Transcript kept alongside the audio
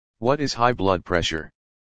What is high blood pressure?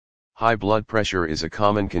 High blood pressure is a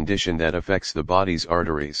common condition that affects the body's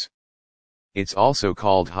arteries. It's also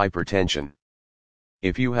called hypertension.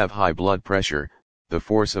 If you have high blood pressure, the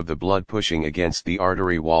force of the blood pushing against the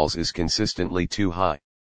artery walls is consistently too high.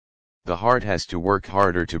 The heart has to work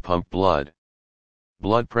harder to pump blood.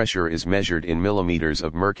 Blood pressure is measured in millimeters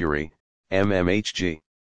of mercury, mmHg.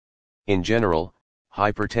 In general,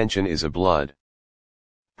 hypertension is a blood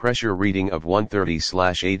pressure reading of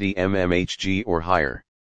 130/80 mmHg or higher.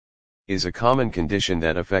 Is a common condition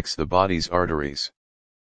that affects the body's arteries.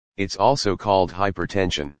 It's also called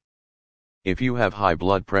hypertension. If you have high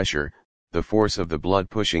blood pressure, the force of the blood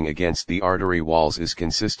pushing against the artery walls is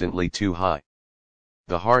consistently too high.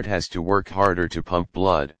 The heart has to work harder to pump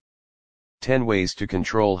blood. 10 ways to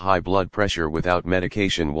control high blood pressure without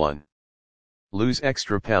medication. 1. Lose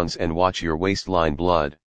extra pounds and watch your waistline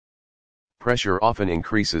blood pressure often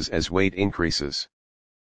increases as weight increases.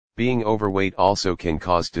 Being overweight also can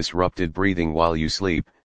cause disrupted breathing while you sleep,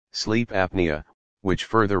 sleep apnea, which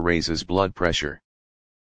further raises blood pressure.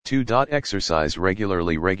 2. Exercise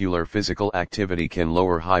regularly. Regular physical activity can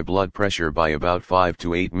lower high blood pressure by about 5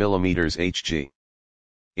 to 8 mmHg.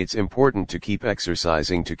 It's important to keep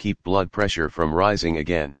exercising to keep blood pressure from rising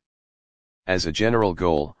again. As a general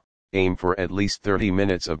goal, aim for at least 30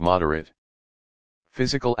 minutes of moderate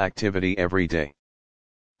physical activity every day.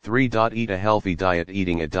 3. Eat a healthy diet.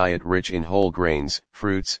 Eating a diet rich in whole grains,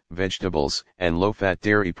 fruits, vegetables, and low-fat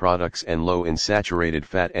dairy products and low in saturated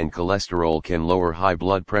fat and cholesterol can lower high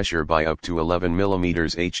blood pressure by up to 11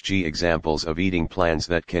 mmHg. Examples of eating plans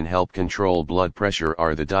that can help control blood pressure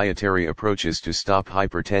are the dietary approaches to stop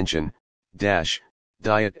hypertension,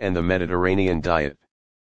 diet and the Mediterranean diet.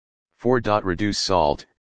 4. Reduce salt,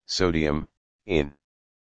 sodium, in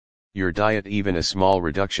your diet. Even a small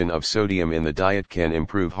reduction of sodium in the diet can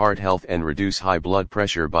improve heart health and reduce high blood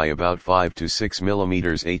pressure by about 5 to 6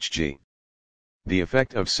 mmHg. The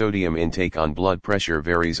effect of sodium intake on blood pressure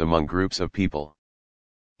varies among groups of people.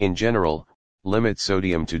 In general, limit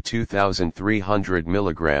sodium to 2,300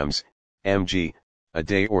 mg, mg, a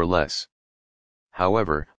day or less.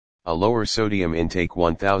 However, a lower sodium intake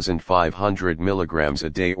 1,500 mg a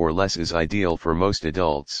day or less is ideal for most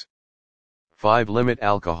adults. 5. Limit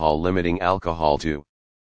alcohol. Limiting alcohol to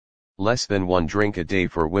less than 1 drink a day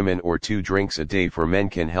for women or 2 drinks a day for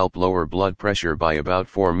men can help lower blood pressure by about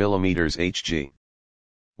 4 mmHg.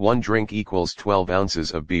 1 drink equals 12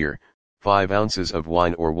 ounces of beer, 5 ounces of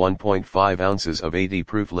wine or 1.5 ounces of 80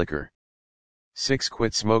 proof liquor. 6.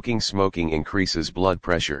 Quit smoking. Smoking increases blood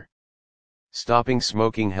pressure. Stopping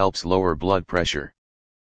smoking helps lower blood pressure.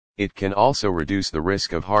 It can also reduce the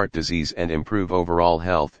risk of heart disease and improve overall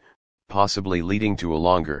health, possibly leading to a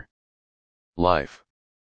longer life.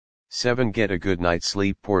 7. Get a good night's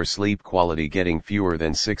sleep. Poor sleep quality. Getting fewer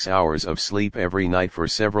than 6 hours of sleep every night for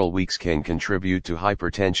several weeks can contribute to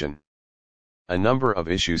hypertension. A number of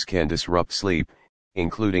issues can disrupt sleep,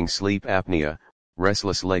 including sleep apnea,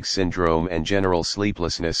 restless leg syndrome and general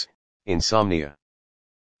sleeplessness, insomnia.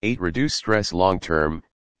 8. Reduce stress. Long-term,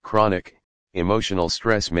 chronic, emotional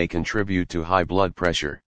stress may contribute to high blood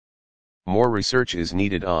pressure. More research is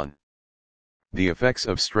needed on the effects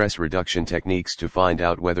of stress reduction techniques to find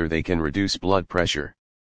out whether they can reduce blood pressure.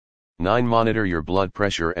 9. Monitor your blood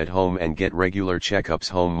pressure at home and get regular checkups.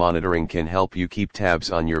 Home monitoring can help you keep tabs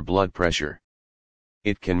on your blood pressure.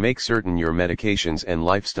 It can make certain your medications and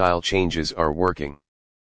lifestyle changes are working.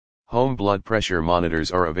 Home blood pressure monitors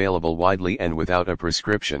are available widely and without a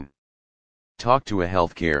prescription. Talk to a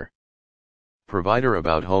healthcare provider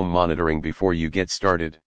about home monitoring before you get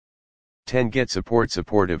started. 10. Get support.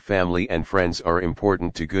 Supportive family and friends are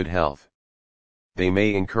important to good health. They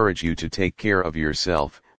may encourage you to take care of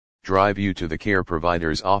yourself, drive you to the care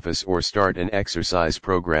provider's office or start an exercise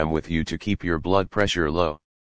program with you to keep your blood pressure low.